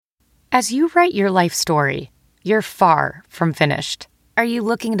As you write your life story, you're far from finished. Are you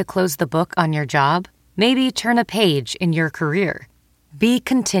looking to close the book on your job? Maybe turn a page in your career? Be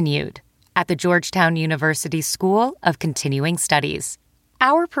continued at the Georgetown University School of Continuing Studies.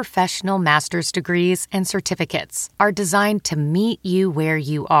 Our professional master's degrees and certificates are designed to meet you where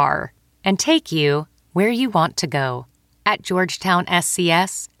you are and take you where you want to go. At Georgetown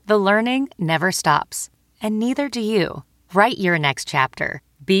SCS, the learning never stops, and neither do you. Write your next chapter.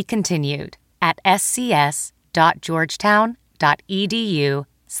 Be continued at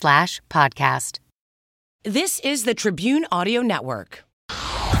scs.georgetown.edu/podcast. This is the Tribune Audio Network.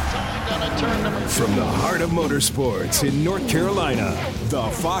 From the heart of motorsports in North Carolina, the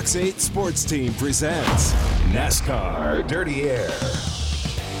Fox 8 Sports Team presents NASCAR Dirty Air.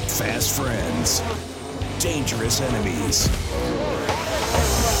 Fast friends, dangerous enemies.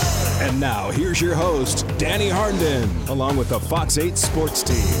 And now, here's your host, Danny Harnden, along with the Fox 8 Sports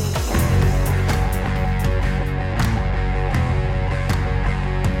Team.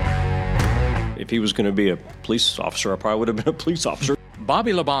 If he was going to be a police officer, I probably would have been a police officer.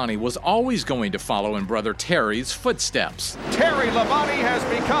 Bobby Labonte was always going to follow in brother Terry's footsteps. Terry Labonte has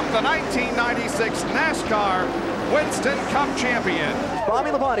become the 1996 NASCAR Winston Cup champion.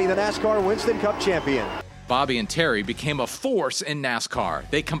 Bobby Labonte, the NASCAR Winston Cup champion. Bobby and Terry became a force in NASCAR.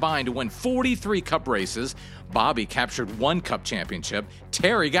 They combined to win 43 Cup races. Bobby captured 1 Cup championship.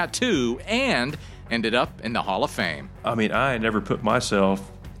 Terry got 2 and ended up in the Hall of Fame. I mean, I never put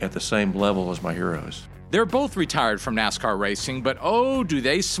myself at the same level as my heroes. They're both retired from NASCAR racing, but oh, do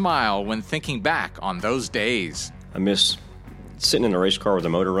they smile when thinking back on those days. I miss sitting in a race car with the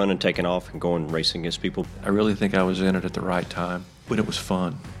motor running, taking off, and going racing against people. I really think I was in it at the right time, but it was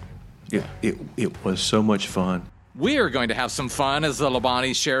fun. It was so much fun. We are going to have some fun as the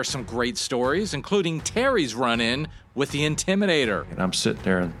Labontes share some great stories, including Terry's run-in with the Intimidator. And I'm sitting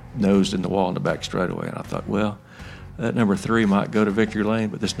there and nosed in the wall in the back straightaway, and I thought, well, that number 3 might go to victory lane,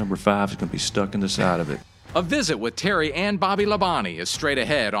 but this number 5 is going to be stuck in the side of it. A visit with Terry and Bobby Labonte is straight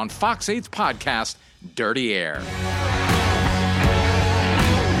ahead on Fox 8's podcast, Dirty Air.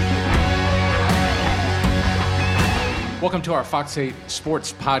 Welcome to our Fox 8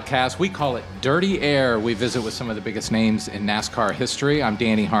 Sports Podcast. We call it Dirty Air. We visit with some of the biggest names in NASCAR history. I'm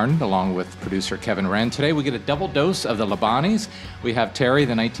Danny Harnden, along with producer Kevin Wren. Today we get a double dose of the Labontes. We have Terry,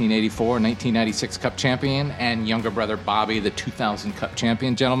 the 1984 and 1996 Cup champion, and younger brother Bobby, the 2000 Cup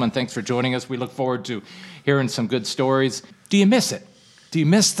champion. Gentlemen, thanks for joining us. We look forward to hearing some good stories. Do you miss it? Do you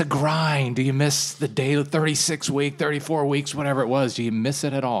miss the grind? Do you miss the day, 36-week, 34 weeks, whatever it was? Do you miss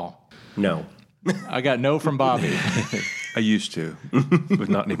it at all? No. I got no from Bobby. I used to, but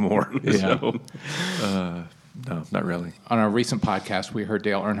not anymore. Yeah. So, no, not really. On our recent podcast, we heard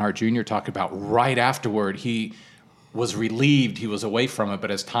Dale Earnhardt Jr. talk about right afterward, he was relieved he was away from it,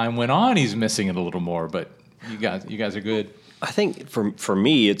 but as time went on, he's missing it a little more. But you guys are good. I think for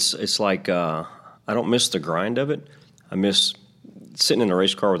me, it's like I don't miss the grind of it. I miss sitting in a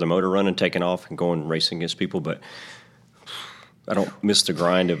race car with the motor running, taking off, and going racing against people. But I don't miss the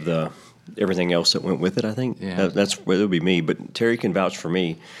grind of everything else that went with it, I think. Yeah. That would be me. But Terry can vouch for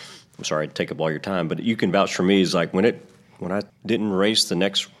me. I'm sorry to take up all your time, but you can vouch for me. Is like when I didn't race the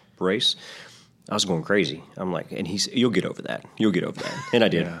next race, I was going crazy. I'm like, and you'll get over that. You'll get over that. And I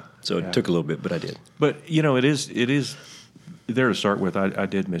did. Yeah. So it took a little bit, but I did. But, it is there to start with. I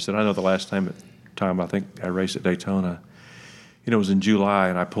did miss it. I know the last time I think I raced at Daytona, it was in July,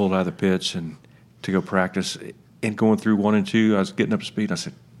 and I pulled out of the pits and to go practice. And going through 1 and 2, I was getting up to speed, and I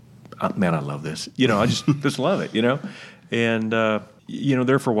said, man, I love this. I just love it, And,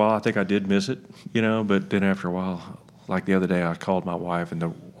 there for a while, I think I did miss it, but then after a while, like the other day, I called my wife, and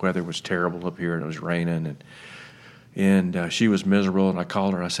the weather was terrible up here, and it was raining, and she was miserable, and I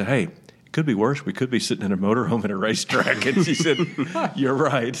called her, and I said, hey, it could be worse. We could be sitting in a motorhome at a racetrack. And she said, you're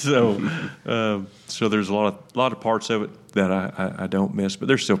right. So there's a lot of parts of it that I don't miss, but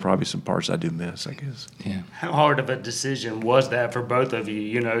there's still probably some parts I do miss, I guess. Yeah. How hard of a decision was that for both of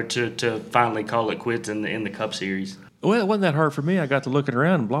you, to finally call it quits in the Cup Series? Well, it wasn't that hard for me. I got to looking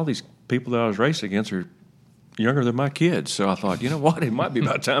around, and a lot of these people that I was racing against are younger than my kids. So I thought, you know what, it might be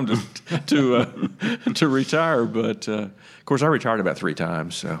about time to retire. But, of course, I retired about 3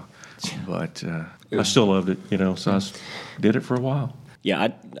 times, so... But I still loved it, so I did it for a while. Yeah,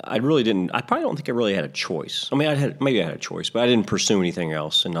 I really didn't. I probably don't think I really had a choice. I mean, maybe I had a choice, but I didn't pursue anything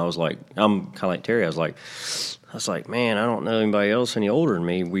else. And I was like, I'm kind of like Terry. I was like, man, I don't know anybody else any older than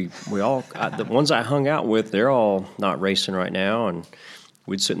me. We all, the ones I hung out with, they're all not racing right now. And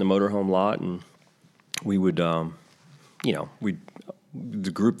we'd sit in the motorhome lot, and we would, the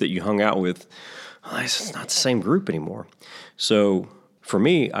group that you hung out with, it's not the same group anymore. So for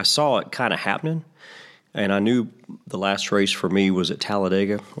me, I saw it kind of happening, and I knew the last race for me was at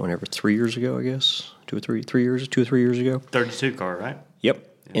Talladega, 3 years ago, I guess, 2 or 3 years ago. 32 car, right? Yep.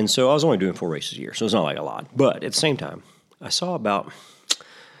 Yeah. And so I was only doing 4 races a year, so it's not like a lot. But at the same time, I saw about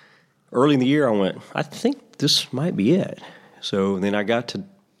early in the year, I went, I think this might be it. So then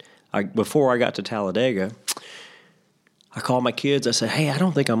before I got to Talladega, I called my kids. I said, hey, I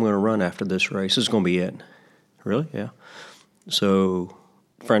don't think I'm going to run after this race. This is going to be it. Really? Yeah. So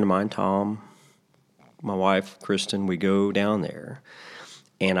a friend of mine, Tom, my wife, Kristen, we go down there.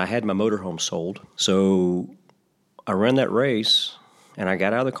 And I had my motorhome sold. So I ran that race, and I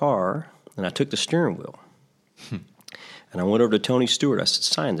got out of the car, and I took the steering wheel. And I went over to Tony Stewart. I said,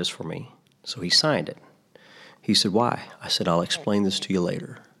 sign this for me. So he signed it. He said, why? I said, I'll explain this to you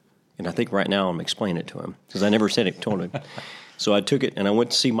later. And I think right now I'm explaining it to him because I never said it, told him. So I took it, and I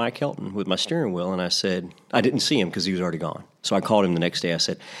went to see Mike Helton with my steering wheel, and I said, I didn't see him because he was already gone. So I called him the next day. I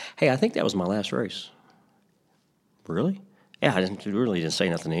said, hey, I think that was my last race. Really? Yeah, I didn't say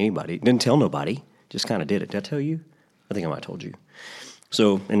nothing to anybody. Didn't tell nobody. Just kind of did it. Did I tell you? I think I might have told you.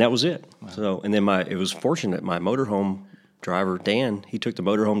 So, and that was it. Wow. So, and then it was fortunate. My motorhome driver, Dan, he took the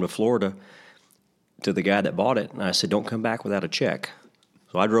motorhome to Florida to the guy that bought it. And I said, don't come back without a check.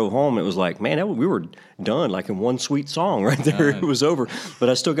 So I drove home. It was like, man, we were done like in one sweet song right there. It was over. But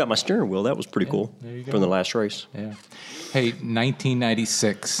I still got my steering wheel. That was pretty cool from the last race. Yeah. Hey,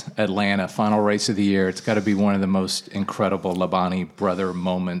 1996, Atlanta, final race of the year. It's got to be one of the most incredible Labonte brother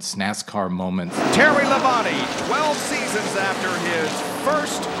moments, NASCAR moments. Terry Labonte, 12 seasons after his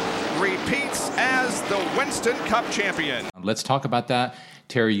first, repeats as the Winston Cup champion. Let's talk about that.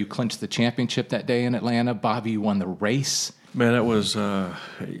 Terry, you clinched the championship that day in Atlanta. Bobby, you won the race. Man, that was,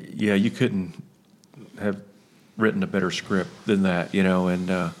 you couldn't have written a better script than that,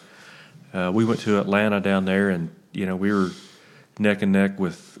 and we went to Atlanta down there, and, we were neck and neck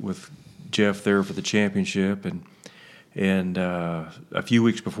with Jeff there for the championship, and a few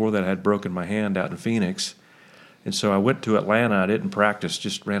weeks before that I had broken my hand out in Phoenix, and so I went to Atlanta. I didn't practice,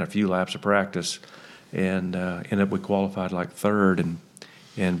 just ran a few laps of practice, and ended up we qualified like third,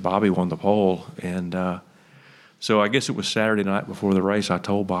 and Bobby won the pole, and so I guess it was Saturday night before the race. I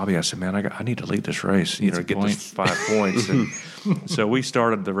told Bobby, I said, man, I need to lead this race, to get this 5 points. And so we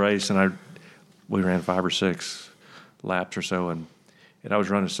started the race, and we ran 5 or 6 laps or so, and I was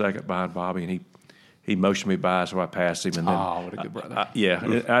running second behind Bobby, and he motioned me by, so I passed him. And then, what a good brother.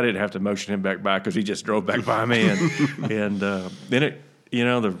 I didn't have to motion him back by because he just drove back by me. And then it,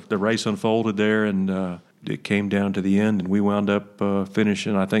 the race unfolded there, and it came down to the end, and we wound up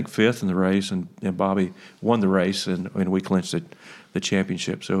finishing, I think, 5th in the race, and Bobby won the race, and we clinched the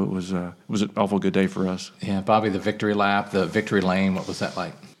championship. So it was an awful good day for us. Yeah, Bobby, the victory lap, the victory lane, what was that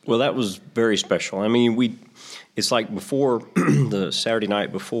like? Well, that was very special. I mean, it's like before the Saturday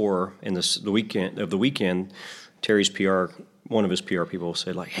night before, and the weekend, Terry's PR, one of his PR people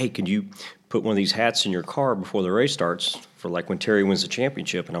said, like, hey, could you put one of these hats in your car before the race starts for like when Terry wins the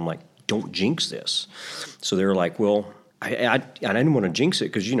championship? And I'm like, don't jinx this. So they were like, well, I didn't want to jinx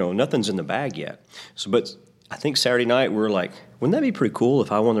it because, nothing's in the bag yet. So, but I think Saturday night we were like, wouldn't that be pretty cool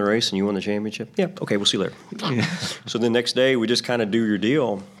if I won the race and you won the championship? Yeah, okay, we'll see you later. Yeah. So the next day we just kind of do your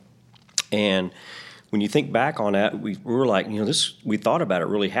deal. And when you think back on that, we were like, we thought about it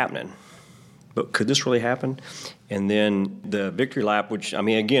really happening. But could this really happen? And then the victory lap, which,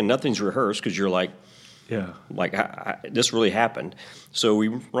 again, nothing's rehearsed because you're like, yeah, like this really happened. So we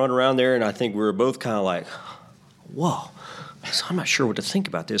run around there, and I think we were both kind of like, whoa. So I'm not sure what to think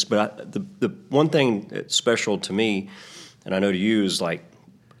about this. But the one thing that's special to me, and I know to you, is like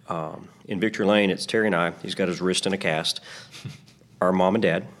in Victory Lane, it's Terry and I. He's got his wrist in a cast. Our mom and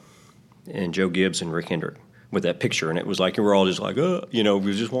dad, and Joe Gibbs and Rick Hendrick with that picture. And it was like, we're all just like, we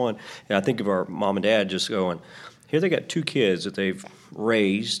was just one. And I think of our mom and dad just going, here they got 2 kids that they've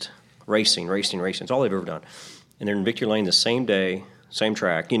raised, racing. It's all they've ever done. And they're in Victory Lane the same day, same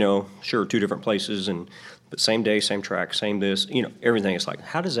track, sure, 2 different places, but same day, same track, same this, everything. It's like,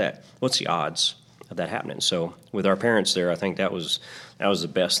 what's the odds of that happening? So with our parents there, I think that was the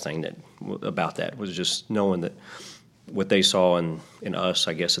best thing about that was just knowing that what they saw in us,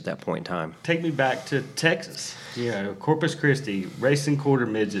 I guess, at that point in time. Take me back to Texas, Corpus Christi, racing quarter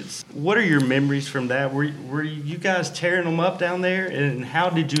midgets. What are your memories from that? Were you guys tearing them up down there? And how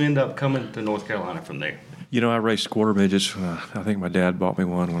did you end up coming to North Carolina from there? I raced quarter midgets. I think my dad bought me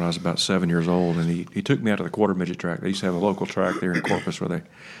one when I was about 7 years old, and he took me out to the quarter midget track. They used to have a local track there in Corpus where they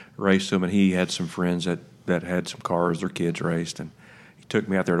raced them, and he had some friends that had some cars their kids raced, and he took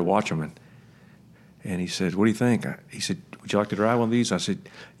me out there to watch them, and he said, what do you think? He said, would you like to drive one of these? I said,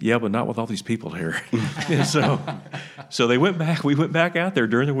 yeah, but not with all these people here. And so they went back. We went back out there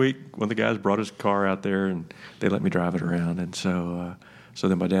during the week when the guys brought his car out there, and they let me drive it around. And so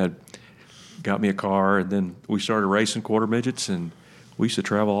then my dad got me a car, and then we started racing quarter midgets, and we used to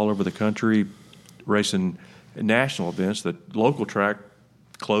travel all over the country racing national events. The local track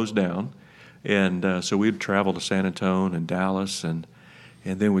closed down, and so we'd travel to San Antonio and Dallas, and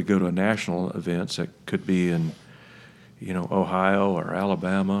then we'd go to national events that could be in Ohio or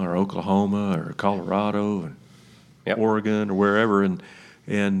Alabama or Oklahoma or Colorado and Oregon or wherever, and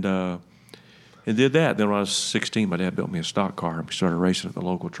did that. Then when I was 16, my dad built me a stock car, and we started racing at the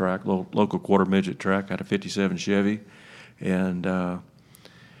local track, local quarter midget track. I had a '57 Chevy, and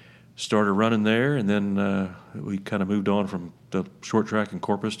started running there. And then we kind of moved on from the short track in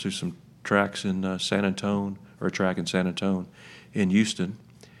Corpus to some tracks in San Antonio, or a track in San Antonio in Houston.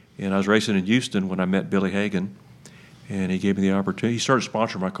 And I was racing in Houston when I met Billy Hagan, and he gave me the opportunity. He started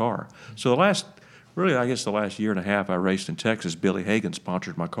sponsoring my car. So the last year and a half I raced in Texas, Billy Hagan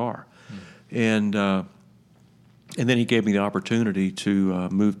sponsored my car. And then he gave me the opportunity to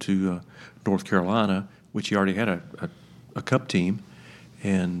move to North Carolina, which he already had a Cup team,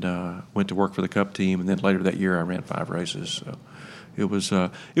 and went to work for the Cup team. And then later that year I ran 5 races. So it was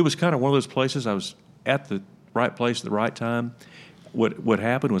kind of one of those places. I was at the right place at the right time. What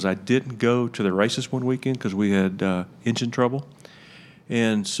happened was I didn't go to the races one weekend because we had engine trouble,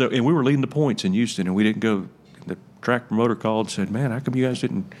 and we were leading the points in Houston, and we didn't go. The track promoter called and said, "Man, how come you guys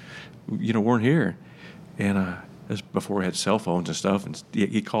weren't here?" And this before we had cell phones and stuff, and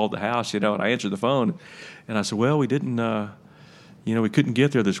he called the house, and I answered the phone, and I said, "Well, we didn't, we couldn't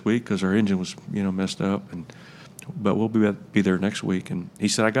get there this week because our engine was messed up, but we'll be there next week." And he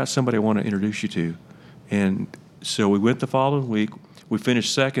said, "I got somebody I want to introduce you to," and so we went the following week. We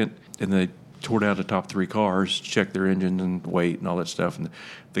finished second, and they tore down the top 3 cars, checked their engine and weight and all that stuff. And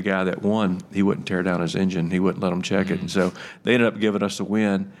the guy that won, he wouldn't tear down his engine. He wouldn't let them check it. And so they ended up giving us the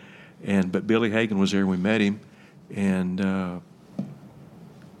win. But Billy Hagan was there, and we met him. And the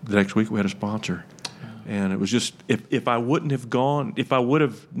next week we had a sponsor. And it was just, if I would have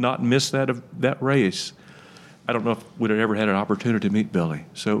not missed that race, I don't know if we'd have ever had an opportunity to meet Billy.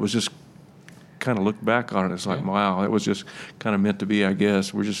 So it was just kind of look back on it, it's like, wow, it was just kind of meant to be, I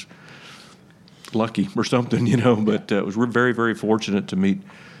guess. We're just lucky or something, but we're very, very fortunate to meet,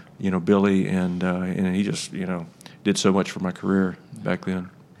 Billy, and he just, did so much for my career back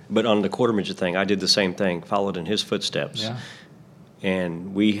then. But on the quarter midget thing, I did the same thing, followed in his footsteps. Yeah.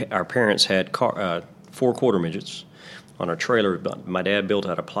 And our parents had 4 quarter midgets on our trailer my dad built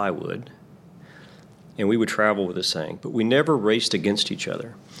out of plywood. And we would travel with this thing, but we never raced against each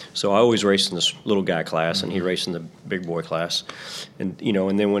other. So I always raced in this little guy class, and he raced in the big boy class. And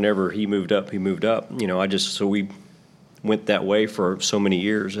and then whenever he moved up. So we went that way for so many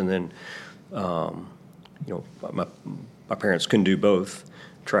years, and then my parents couldn't do both,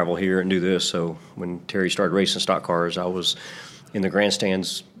 travel here and do this. So when Terry started racing stock cars, I was in the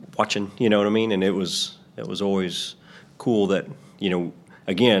grandstands watching. You know what I mean? And it was always cool that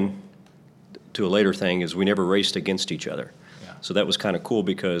again. To a later thing is we never raced against each other. Yeah. So that was kind of cool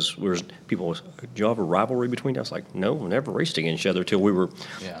because people was, do you have a rivalry between us? Like, no, we never raced against each other till we were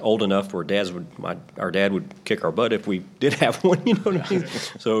old enough where our dad would kick our butt if we did have one, you know what I mean?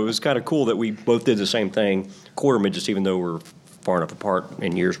 So it was kind of cool that we both did the same thing, quarter midgets, even though we're far enough apart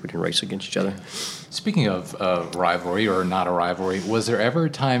in years we didn't race against each other. Speaking of rivalry or not a rivalry, was there ever a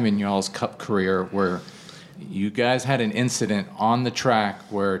time in y'all's Cup career where you guys had an incident on the track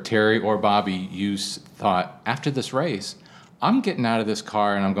where Terry or Bobby, you thought, after this race, I'm getting out of this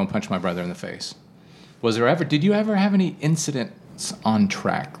car and I'm going to punch my brother in the face? Did you ever have any incidents on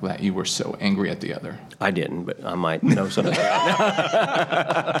track that you were so angry at the other? I didn't, but I might know something.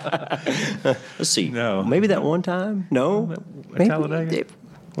 Let's see. No. Maybe that one time? No? At Talladega?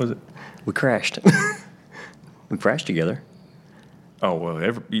 Was it? We crashed. We crashed together. Oh, well,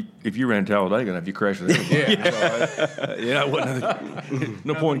 if you ran Talladega, if you crashed with him,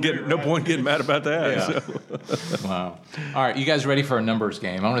 no point getting mad about that. Yeah. So. Wow. All right, you guys ready for a numbers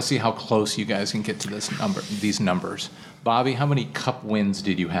game? I want to see how close you guys can get to these numbers. Bobby, how many Cup wins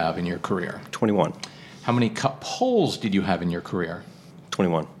did you have in your career? 21. How many Cup poles did you have in your career?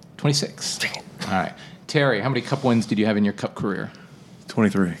 21. 26. All right. Terry, how many Cup wins did you have in your Cup career?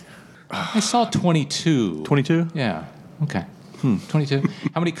 23. I saw 22. 22? Yeah. Okay. 22.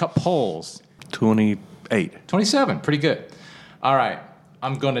 How many Cup poles? 28. 27. Pretty good. All right.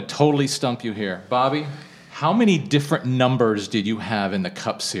 I'm going to totally stump you here. Bobby, how many different numbers did you have in the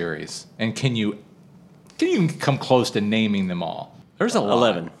Cup Series? And can you come close to naming them all? There's a lot.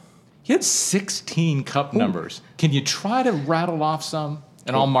 11. He had 16 cup numbers. Can you try to rattle off some?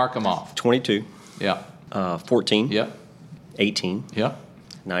 And I'll mark them off. 22. Yeah. 14. Yep. 18. Yep.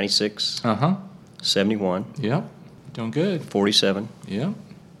 96. 71. 71. Yep. Doing good. 47. Yep.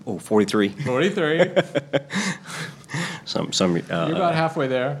 Oh, 43. 43. You're You're about halfway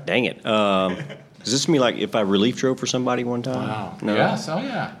there. Dang it. Is this me like if I relief drove for somebody one time? Wow. No. Yes. Oh,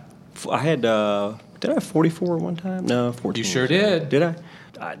 yeah. I had, did I have 44 one time? No, 14. You sure did. Did I?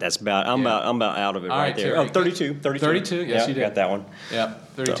 That's about, I'm about out of it right there. Terry, Oh, 32. 32, yes, you did. Got that one.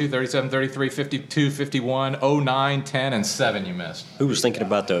 Yep. 32, 37, 33, 52, 51, 09, 10, and 7 you missed. Who was thinking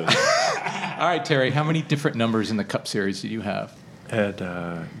about those? All right, Terry, how many different numbers in the Cup Series do you have? Had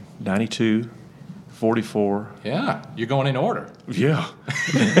 92, 44. Yeah, you're going in order. Yeah.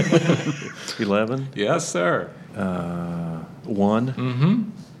 11. Yes, sir. 1. Mm-hmm.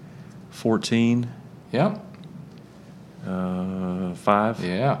 14. Yep. 5.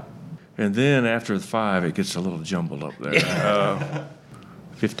 Yeah. And then after the 5, it gets a little jumbled up there.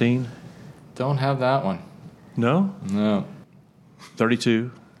 15. Don't have that one. No? No.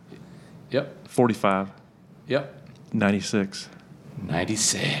 32. Yep. 45. Yep. 96.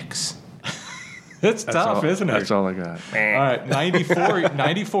 96. It's tough, isn't it? That's all I got. All right,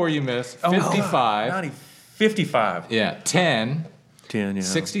 94 you missed. 55. 55. Yeah. 10. 10, yeah.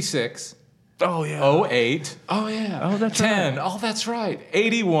 66. Oh, yeah. 08. Oh, yeah. Oh, that's 10. right. Oh, that's right.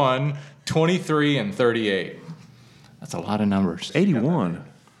 81, 23, and 38. That's a lot of numbers. 81.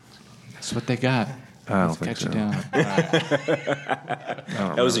 That's what they got. I don't think Got so. you down. All right.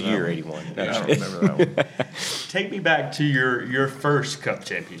 That was a year, 81. I don't remember that one. Take me back to your first Cup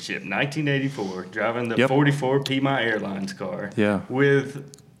championship, 1984, driving the Yep. 44 Piedmont Airlines car. Yeah.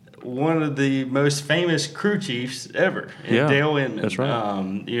 With one of the most famous crew chiefs ever, Yeah, Dale Inman. that's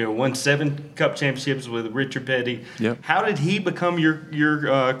right. Won 7 Cup championships with Richard Petty. Yep. How did he become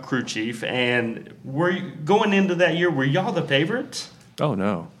your crew chief? And were you, going into that year, were y'all the favorites? Oh,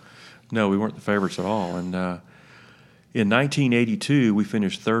 no. No, we weren't the favorites at all. And in 1982, we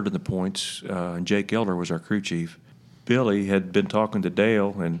finished third in the points, and Jake Elder was our crew chief. Billy had been talking to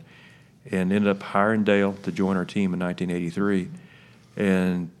Dale and ended up hiring Dale to join our team in 1983.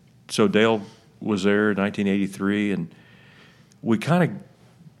 And so Dale was there in 1983, and we kind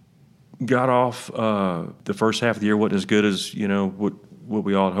of got off the first half of the year wasn't as good as, what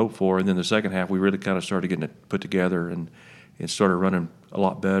we all had hoped for. And then the second half, we really kind of started getting it put together and started running a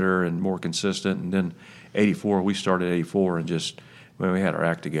lot better and more consistent. And then 84, we started 84 and we had our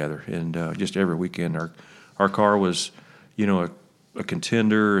act together. And just every weekend, our car was, a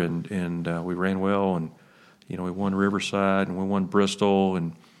contender, and we ran well. And, we won Riverside and we won Bristol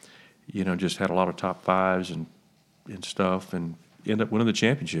and, just had a lot of top fives and stuff and ended up winning the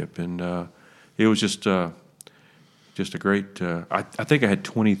championship. And it was just a great I think I had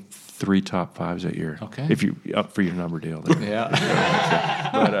 23 top fives that year. Okay. If you up for your number deal there. Yeah.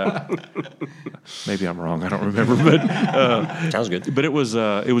 But maybe I'm wrong. I don't remember. But Sounds good. But it was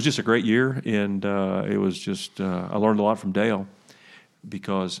just a great year, and it was just I learned a lot from Dale,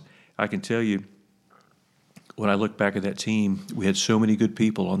 because I can tell you, when I look back at that team, we had so many good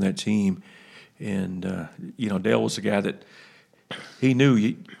people on that team, and Dale was the guy that he knew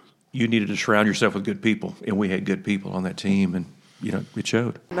you needed to surround yourself with good people, and we had good people on that team, and it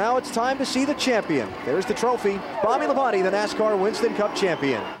showed. Now it's time to see the champion. There's the trophy. Bobby Labonte, the NASCAR Winston Cup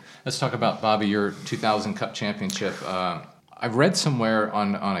champion. Let's talk about, Bobby, your 2000 Cup championship. I've read somewhere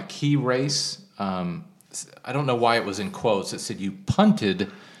on a key race, I don't know why it was in quotes, it said you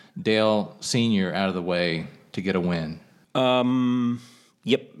punted Dale Sr. out of the way to get a win.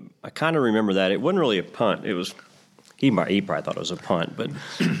 Yep, I kind of remember that. It wasn't really a punt. It was he probably thought it was a punt, but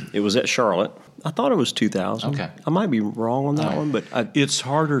it was at Charlotte. I thought it was 2000. Okay, I might be wrong on that one, but It's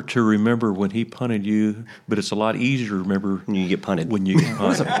harder to remember when he punted you, but it's a lot easier to remember when you get punted. when you get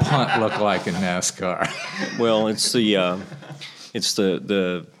what does punted. a punt look like in NASCAR? Well, it's the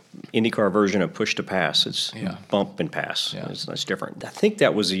IndyCar version of push to pass. It's bump and pass. Yeah. It's different. I think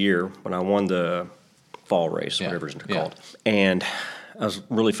that was the year when I won the fall race, whatever it's called. And I was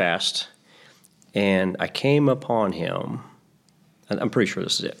really fast. And I came upon him, and I'm pretty sure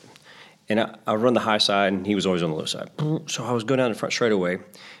this is it. And I run the high side, and he was always on the low side. So I was going down the front straightaway,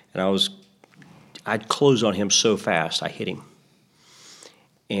 and I'd closed on him so fast, I hit him.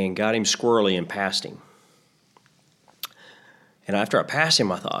 And got him squirrely and passed him. And after I passed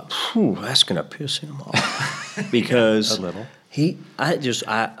him, I thought, that's going to piss him off. Because A little.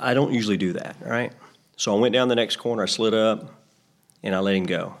 I don't usually do that, right? So I went down the next corner, I slid up, and I let him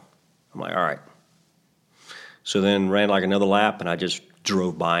go. I'm like, all right. So then ran like another lap, and I just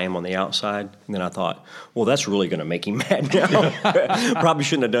drove by him on the outside. And then I thought, well, that's really going to make him mad now. Probably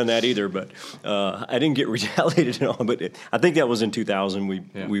shouldn't have done that either, but I didn't get retaliated at all. But I think that was in 2000.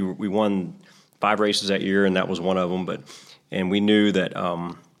 We won 5 races that year, and that was one of them. And we knew that,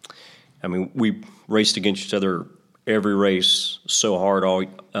 we raced against each other every race so hard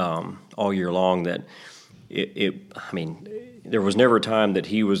all year long that there was never a time that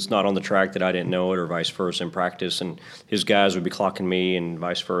he was not on the track that I didn't know it, or vice versa in practice. And his guys would be clocking me, and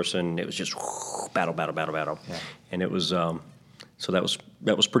vice versa. And it was just battle. Yeah. And it was so that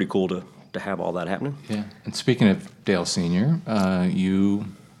was pretty cool to have all that happening. Yeah. And speaking of Dale Sr.,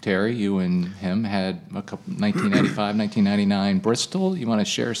 Terry, you and him had a couple 1985, 1999 Bristol. You want to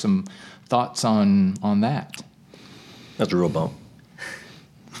share some thoughts on that? That's a real bump.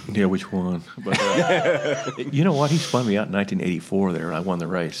 Yeah, which one? But you know what? He spun me out in 1984 there, and I won the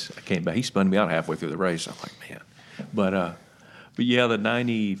race. I came back. He spun me out halfway through the race. I'm like, man. But yeah, the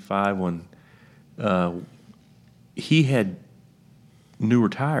 95 one, he had newer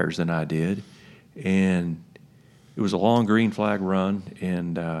tires than I did, and it was a long green flag run,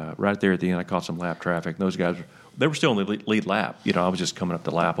 and right there at the end, I caught some lap traffic. And those guys, they were still in the lead lap. You know, I was just coming up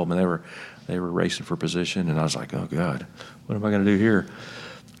to lap them, and they were racing for position, and I was like, oh, God, what am I going to do here?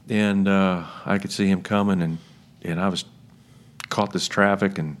 And I could see him coming, and I was caught this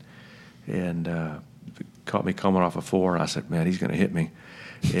traffic, and caught me coming off a 4. I said, man, he's going to hit me.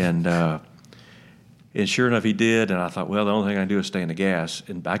 And sure enough, he did. And I thought, well, the only thing I can do is stay in the gas.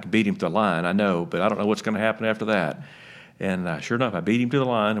 And I can beat him to the line, I know, but I don't know what's going to happen after that. And sure enough, I beat him to the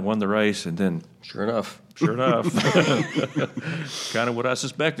line and won the race. And then, sure enough, kind of what I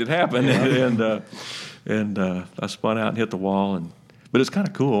suspected happened. And I spun out and hit the wall. But it's kind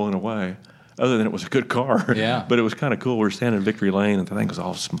of cool in a way, other than it was a good car. Yeah. But it was kind of cool. We were standing in Victory Lane, and the thing was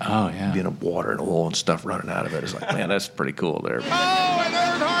all water and oil and stuff running out of it. It's like, man, that's pretty cool there. Oh, and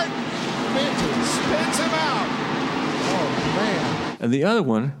Earnhardt Minton spins him out. Oh, man. And the other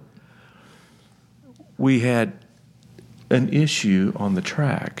one, we had an issue on the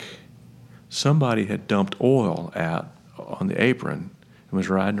track. Somebody had dumped oil out on the apron and was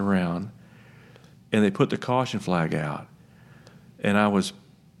riding around, and they put the caution flag out. And I was...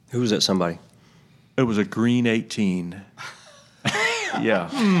 Who was that somebody? It was a green 18. Yeah.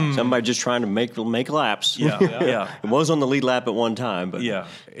 Somebody just trying to make laps. Yeah. It was on the lead lap at one time, but yeah.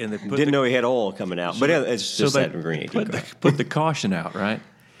 And they didn't know he had oil coming out. But it's just that green 18. Put the caution out, right?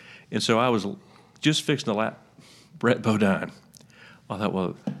 And so I was just fixing to lap Brett Bodine. I thought,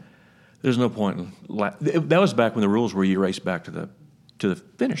 well, there's no point in lap. That was back when the rules were you race back to the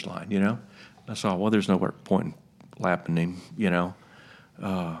finish line, you know? I saw, well, there's no point in lapping him, you know.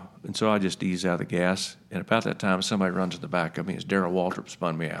 And so I just eased out of the gas. And about that time, somebody runs in the back of me. It's Darrell Waltrip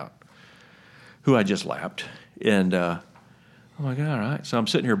spun me out, who I just lapped. And I'm like, all right. So I'm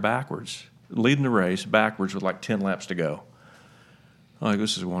sitting here backwards, leading the race, backwards with like 10 laps to go. I'm like,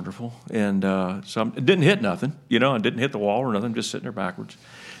 this is wonderful. And so it didn't hit nothing, you know. I didn't hit the wall or nothing. I'm just sitting there backwards.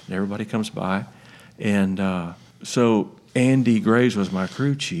 And everybody comes by. And so Andy Graves was my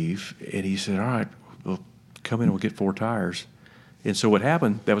crew chief. And he said, all right, we'll come in and we'll get 4 tires. And so what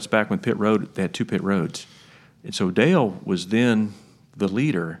happened, that was back when pit road, they had 2 pit roads. And so Dale was then the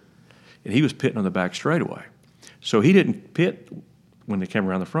leader, and he was pitting on the back straightaway. So he didn't pit when they came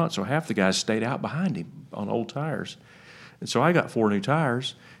around the front, so half the guys stayed out behind him on old tires. And so I got 4 new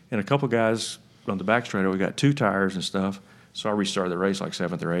tires, and a couple guys on the back straightaway got 2 tires and stuff. So I restarted the race like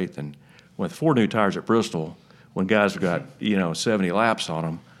 7th or 8th. And with 4 new tires at Bristol, when guys have got, 70 laps on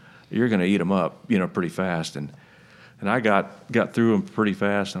them, you're going to eat them up, pretty fast. And I got through them pretty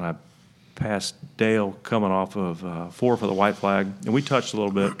fast, and I passed Dale coming off of 4 for the white flag, and we touched a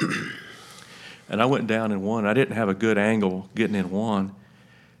little bit. And I went down in 1. I didn't have a good angle getting in 1,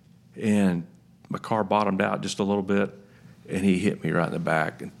 and my car bottomed out just a little bit, and he hit me right in the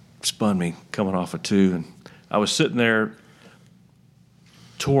back and spun me coming off of 2. And I was sitting there,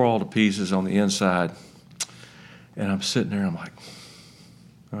 tore all to pieces on the inside, and I'm sitting there, I'm like,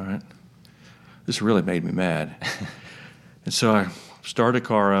 all right, this really made me mad. And so I started the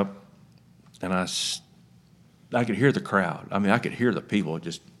car up, and I could hear the crowd. I mean, I could hear the people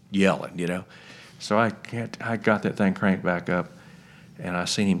just yelling, So I got that thing cranked back up, and I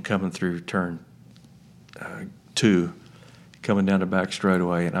seen him coming through turn 2, coming down the back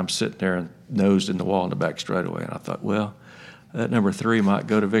straightaway, and I'm sitting there nosed in the wall in the back straightaway, and I thought, well, that number 3 might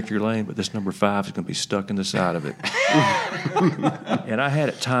go to Victory Lane, but this number 5 is going to be stuck in the side of it. And I had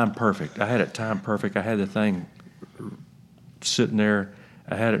it timed perfect. I had the thing sitting there.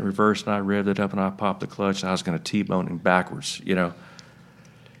 I had it reversed, and I revved it up, and I popped the clutch, and I was going to T-bone him backwards,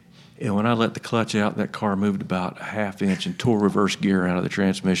 And when I let the clutch out, that car moved about a half inch and tore reverse gear out of the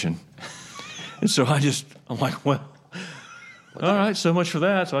transmission. And so I'm like, well, all right, so much for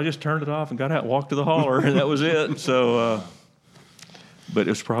that. So I just turned it off and got out and walked to the hauler, and that was it. So, but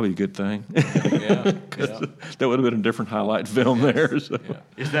it was probably a good thing. Yeah. That would have been a different highlight film there. So. Yeah.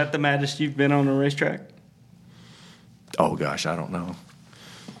 Is that the maddest you've been on a racetrack? Oh, gosh, I don't know.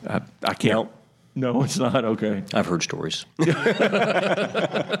 I can't. Nope. No, it's not. Okay. I've heard stories.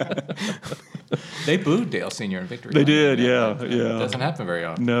 They booed Dale Sr. in victory. They did, yeah. It doesn't happen very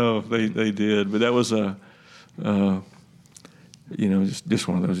often. No, they did. But that was just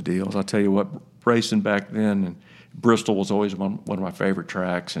one of those deals. I'll tell you what, racing back then, and Bristol was always one of my favorite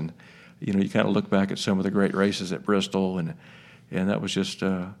tracks. And, you kind of look back at some of the great races at Bristol, and that was just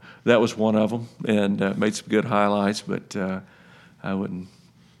that was one of them, and made some good highlights. But I wouldn't.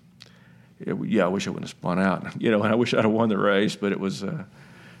 I wish I wouldn't have spun out. And I wish I'd have won the race. But it was,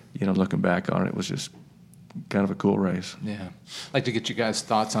 looking back on it, it was just kind of a cool race. Yeah. I'd like to get you guys'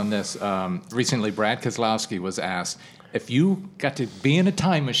 thoughts on this. Recently, Brad Keselowski was asked, if you got to be in a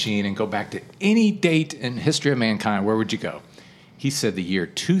time machine and go back to any date in history of mankind, where would you go? He said the year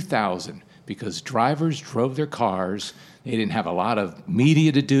 2000, because drivers drove their cars. They didn't have a lot of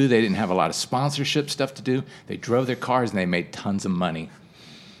media to do. They didn't have a lot of sponsorship stuff to do. They drove their cars, and they made tons of money.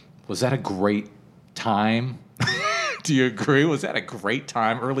 Was that a great time? Do you agree? Was that a great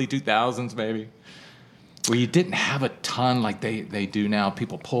time? Early 2000s, maybe? Where you didn't have a ton like they do now,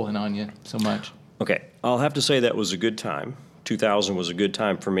 people pulling on you so much? Okay, I'll have to say that was a good time. 2000 was a good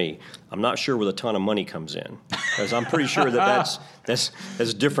time for me. I'm not sure where the ton of money comes in, because I'm pretty sure that's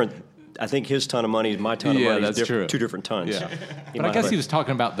different. I think his ton of money, my ton of money is different, two different tons. Yeah. But I guess he was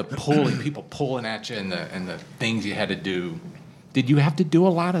talking about the people pulling at you and the things you had to do. Did you have to do a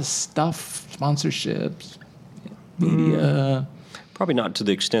lot of stuff, sponsorships, media? Probably not to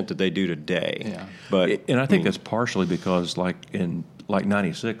the extent that they do today. Yeah. And I think that's partially because, in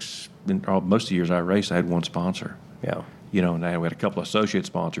 96, most of the years I raced, I had one sponsor. Yeah. And I had a couple of associate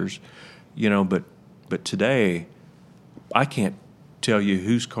sponsors. But today, I can't tell you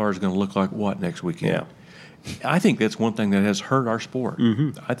whose car is going to look like what next weekend. Yeah. I think that's one thing that has hurt our sport.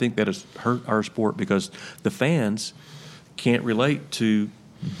 Mm-hmm. I think that has hurt our sport because the fans can't relate to,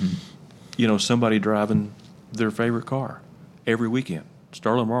 somebody driving their favorite car every weekend.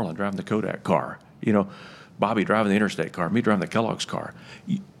 Sterling Marlin driving the Kodak car. Bobby driving the Interstate car. Me driving the Kellogg's car.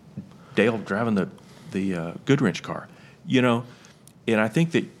 Dale driving the Goodwrench car. And I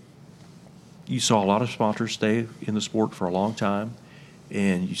think that you saw a lot of sponsors stay in the sport for a long time,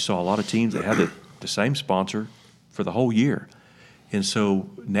 and you saw a lot of teams that had the same sponsor for the whole year. And so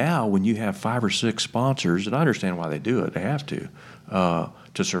now when you have 5 or 6 sponsors, and I understand why they do it, they have to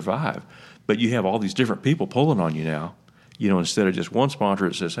survive, but you have all these different people pulling on you now, instead of just one sponsor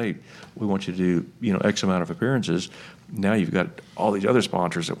that says, hey, we want you to do, X amount of appearances. Now you've got all these other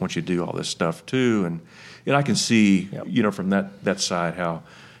sponsors that want you to do all this stuff too. And I can see, from that side how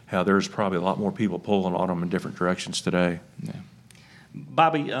there's probably a lot more people pulling on them in different directions today. Yeah.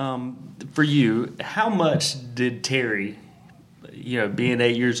 Bobby, for you, how much did Terry, being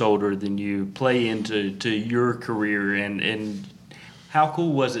 8 years older than you, play into your career, and how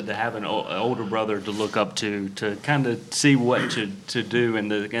cool was it to have an older brother to look up to kind of see what to do and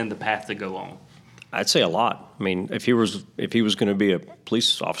the path to go on? I'd say a lot. I mean, if he was going to be a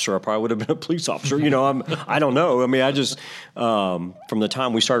police officer, I probably would have been a police officer. I don't know. I mean, I just from the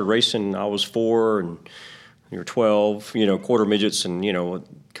time we started racing, I was 4 and you were 12. Quarter midgets, and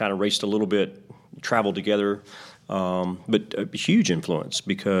kind of raced a little bit, traveled together. But a huge influence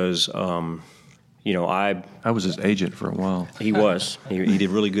because I was his agent for a while. He was. He did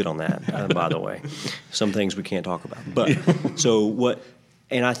really good on that. By the way, some things we can't talk about. But so what?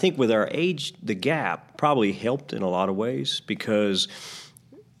 And I think with our age, the gap probably helped in a lot of ways because,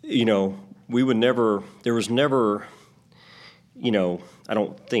 we would never. There was never. I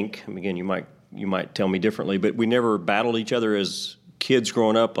don't think. Again, you might tell me differently, but we never battled each other as kids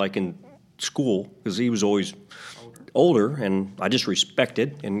growing up, like in school, because he was always older, and I just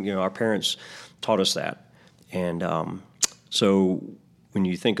respected, and our parents taught us that. And so when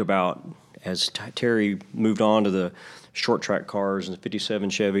you think about as Terry moved on to the short track cars and the 57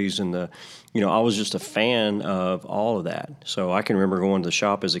 Chevys and I was just a fan of all of that. So I can remember going to the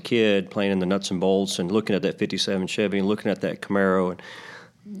shop as a kid, playing in the nuts and bolts and looking at that 57 Chevy and looking at that Camaro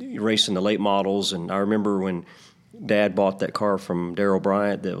and racing the late models. And I remember when Dad bought that car from Darrell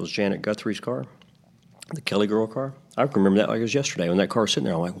Bryant that was Janet Guthrie's car, the Kelly Girl car. I remember that like it was yesterday when that car was sitting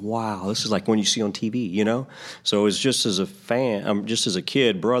there. I'm like, wow, this is like when you see on TV, you know? So it was just as a fan, just as a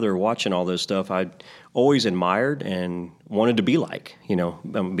kid, brother, watching all this stuff, I always admired and wanted to be like, you know,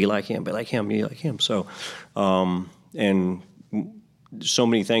 be like him, be like him, be like him. So, and so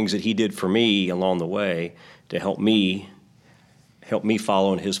many things that he did for me along the way to help me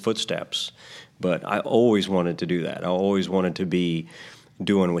follow in his footsteps. But I always wanted to do that. I always wanted to be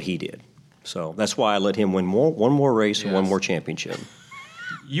doing what he did. So that's why I let him win one more race and one more championship.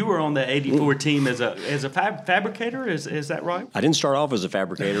 You were on the '84 team as a fabricator, is that right? I didn't start off as a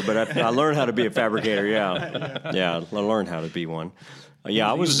fabricator, but I learned how to be a fabricator. Yeah, I learned how to be one.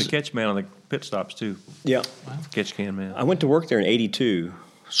 Yeah, I was the catch man on the pit stops too. Yeah, catch can man. I went to work there in '82,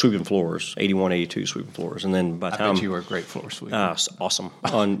 sweeping floors, 81, 82 sweeping floors, and then by the time bet you were a great floor sweeper. Awesome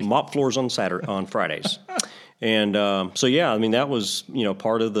on mop floors on Fridays. And so, yeah, I mean, that was,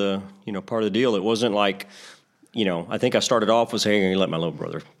 part of the deal. It wasn't like, I think I started off with saying, let my little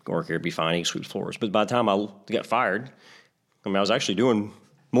brother work here, be fine, he sweeps floors. But by the time I got fired, I mean, I was actually doing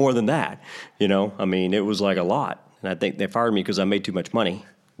more than that, I mean, it was like a lot. And I think they fired me because I made too much money,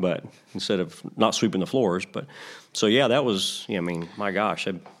 but instead of not sweeping the floors. But so, yeah, that was, I mean, my gosh,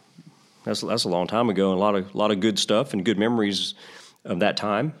 that's a long time ago, and a lot of good stuff and good memories of that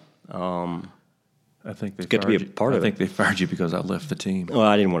time. I think they get to be a part of it. I think they fired you because I left the team. Well,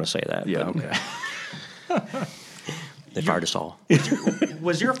 I didn't want to say that. Yeah, okay. They fired us all.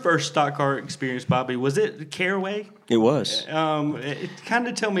 Was your first stock car experience, Bobby, was it Caraway? It was. Kind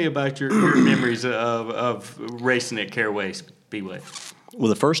of tell me about your memories of racing at Caraway Speedway. Well,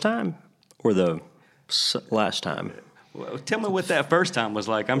 the first time or the last time? Well, tell me what that first time was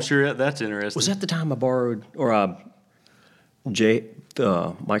like. I'm sure that's interesting. Was that the time I borrowed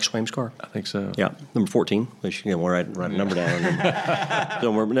Mike Swaim's car? I think so. Yeah, number 14. At least you can write a number down.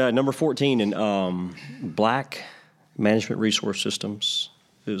 So number 14 in Black Management Resource Systems.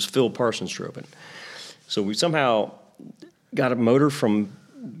 It was Phil Parsons drove it. So we somehow got a motor from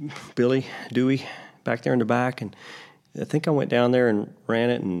Billy Dewey back there in the back, and I think I went down there and ran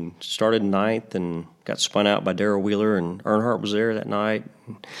it and started ninth and got spun out by Darrell Wheeler, and Earnhardt was there that night.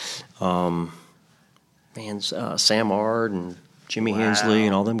 Sam Ard and Jimmy Hensley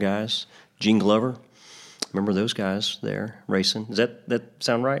and all them guys. Gene Glover. Remember those guys there racing? Does that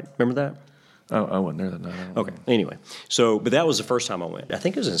sound right? Remember that? Oh, I wasn't there that night. Okay. Anyway, but that was the first time I went. I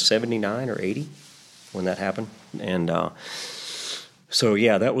think it was in 79 or 80 when that happened. And so,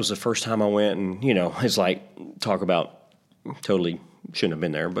 yeah, that was the first time I went. And, it's like, talk about totally shouldn't have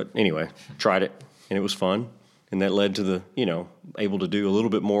been there. But anyway, tried it, and it was fun. And that led to the, able to do a little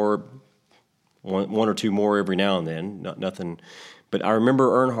bit more, one or two more every now and then. Nothing. But I remember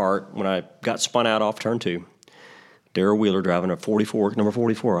Earnhardt, when I got spun out off turn 2, Darrell Wheeler driving a number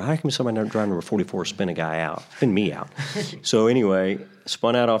 44. How can somebody driving number 44 spin a guy out? Spin me out. So anyway,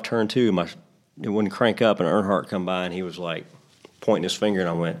 spun out off turn 2. It wouldn't crank up, and Earnhardt come by, and he was like pointing his finger, and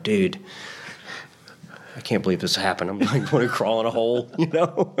I went, dude, I can't believe this happened. I'm like going to crawl in a hole,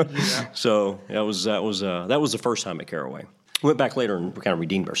 Yeah. So that was the first time at Caraway. We went back later and kind of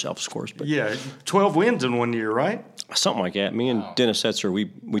redeemed ourselves, of course. But 12 wins in 1 year, right? Something like that. Me and Dennis Setzer,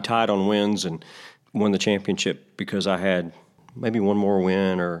 we tied on wins and won the championship because I had maybe one more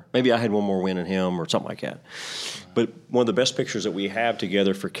win, or maybe I had one more win than him, or something like that. But one of the best pictures that we have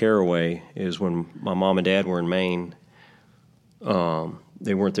together for Caraway is when my mom and dad were in Maine.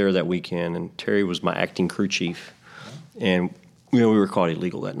 They weren't there that weekend, and Terry was my acting crew chief. And, we were caught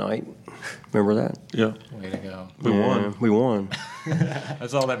illegal that night. Remember that? Yeah. Way to go. We won.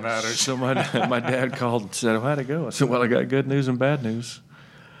 That's all that matters. So my dad called and said, how'd it go? I said, well, I got good news and bad news.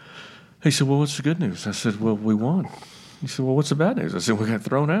 He said, well, what's the good news? I said, well, we won. He said, well, what's the bad news? I said, we got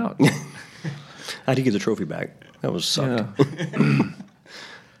thrown out. I had to get the trophy back. That was sucked. Yeah.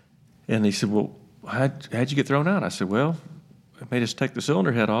 And he said, well, how'd you get thrown out? I said, well, it made us take the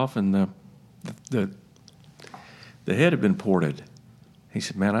cylinder head off, and the head had been ported. He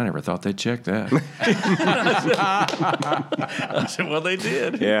said, man, I never thought they'd check that. I said, well, they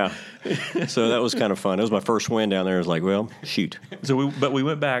did. Yeah. So that was kind of fun. It was my first win down there. I was like, well, shoot. So we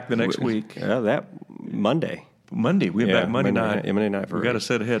went back the next week. That Monday. We went back Monday night. Monday night. We got a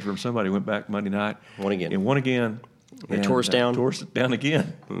set ahead from somebody. Went back Monday night. Won again. And won again. They tore us down. Tore us down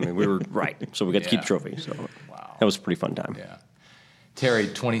again. I mean, we were right. So we got to keep the trophy. So that was a pretty fun time. Yeah. Terry,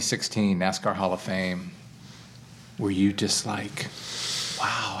 2016 NASCAR Hall of Fame. Were you just like,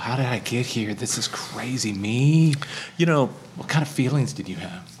 wow, how did I get here? This is crazy. Me? What kind of feelings did you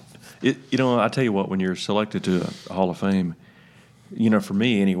have? I tell you what, when you're selected to a Hall of Fame, for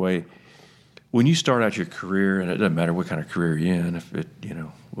me anyway, when you start out your career, and it doesn't matter what kind of career you're in, if it,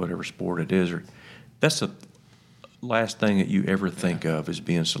 whatever sport it is, that's last thing that you ever think of is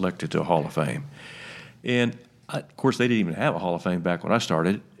being selected to a Hall of Fame. And, of course, they didn't even have a Hall of Fame back when I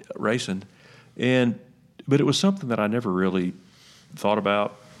started racing. But it was something that I never really thought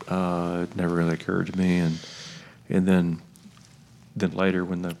about. It never really occurred to me. And then later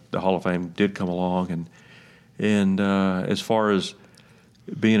when the Hall of Fame did come along, and as far as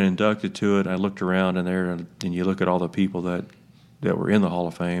being inducted to it, I looked around in there, and you look at all the people that were in the Hall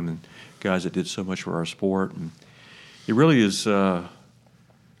of Fame and guys that did so much for our sport, and it really is.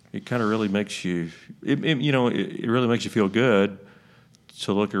 It kind of really makes you. It really makes you feel good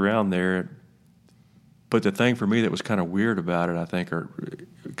to look around there. But the thing for me that was kind of weird about it, I think, or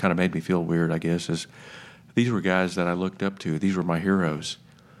kind of made me feel weird, I guess, is these were guys that I looked up to. These were my heroes,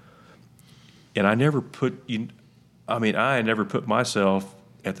 and I never put myself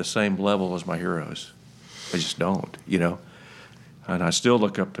at the same level as my heroes. I just don't, And I still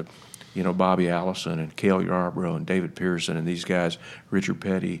look up to, Bobby Allison and Cale Yarborough and David Pearson and these guys, Richard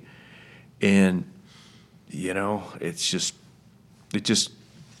Petty, and it just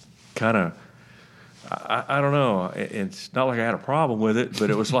kind of, I don't know. It's not like I had a problem with it, but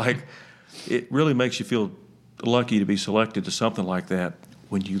it was like it really makes you feel lucky to be selected to something like that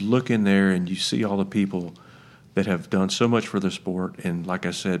when you look in there and you see all the people that have done so much for the sport, and like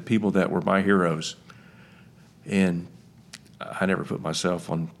I said, people that were my heroes. And I never put myself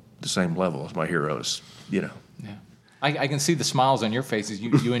on the same level as my heroes, Yeah. I can see the smiles on your faces.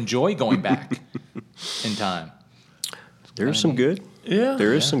 You enjoy going back in time. There's some good. Yeah.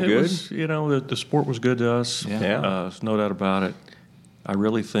 There is some good. Was, the sport was good to us. Yeah. There's no doubt about it. I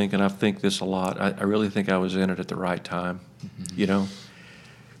really think, and I think this a lot, I really think I was in it at the right time,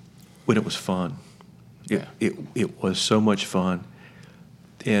 when it was fun. It was so much fun.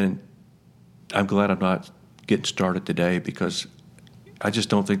 And I'm glad I'm not getting started today, because I just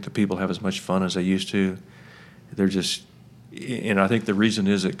don't think the people have as much fun as they used to. They're just, and I think the reason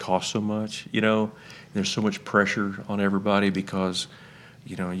is it costs so much, There's so much pressure on everybody because,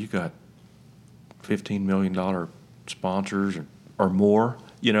 you got $15 million sponsors or more,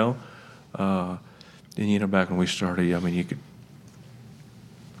 And, back when we started,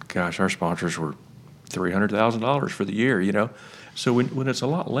 our sponsors were $300,000 for the year, So when it's a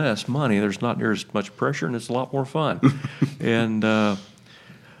lot less money, there's not near as much pressure, and it's a lot more fun. And, of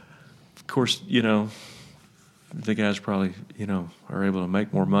course, the guys probably, are able to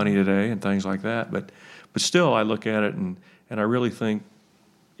make more money today and things like that. But still, I look at it and I really think,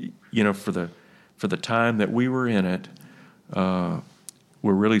 for the time that we were in it, were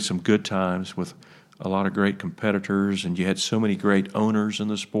really some good times with a lot of great competitors, and you had so many great owners in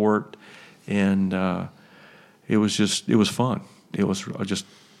the sport, and it was fun. It was just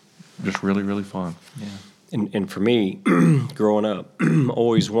really, really fun. Yeah. And for me, growing up,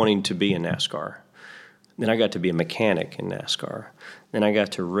 always wanting to be in NASCAR. Then I got to be a mechanic in NASCAR. Then I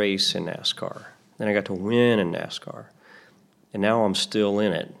got to race in NASCAR. Then I got to win in NASCAR. And now I'm still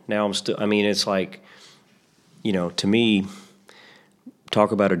in it. It's like, to me,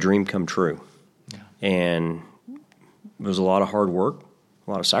 talk about a dream come true. Yeah. And it was a lot of hard work,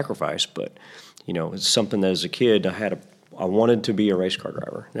 a lot of sacrifice, but, it's something that as a kid I wanted to be a race car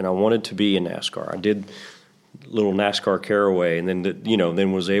driver, and I wanted to be in NASCAR. I did little NASCAR Caraway, and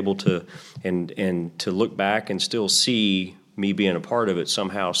then was able to and to look back and still see me being a part of it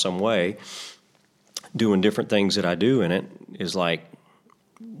somehow, some way, doing different things that I do in it is like,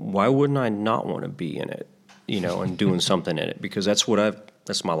 why wouldn't I not want to be in it, and doing something in it, because that's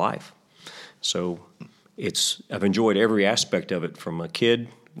my life. So I've enjoyed every aspect of it, from a kid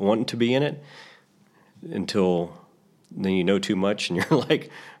wanting to be in it until then too much, and you're like,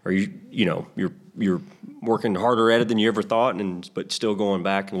 you're working harder at it than you ever thought, but still going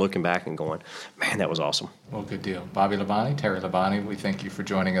back and looking back and going, man, that was awesome. Well, good deal. Bobby Labonte, Terry Labonte, we thank you for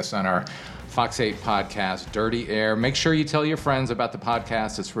joining us on our Fox 8 podcast, Dirty Air. Make sure you tell your friends about the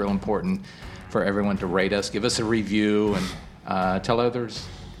podcast. It's real important for everyone to rate us, give us a review, and tell others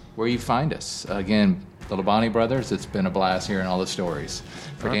where you find us. Again, the Labonte brothers, it's been a blast hearing all the stories.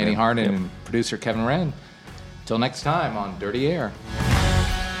 For Danny Harnden and producer Kevin Wren, till next time on Dirty Air.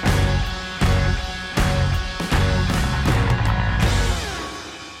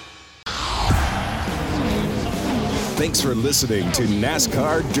 Thanks for listening to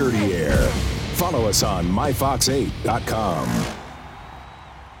NASCAR Dirty Air. Follow us on myfox8.com.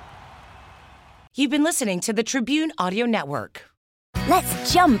 You've been listening to the Tribune Audio Network.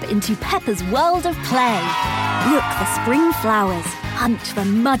 Let's jump into Peppa's world of play. Look for spring flowers, hunt for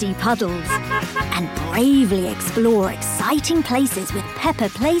muddy puddles, and bravely explore exciting places with Peppa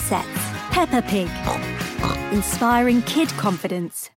playsets. Peppa Pig, inspiring kid confidence.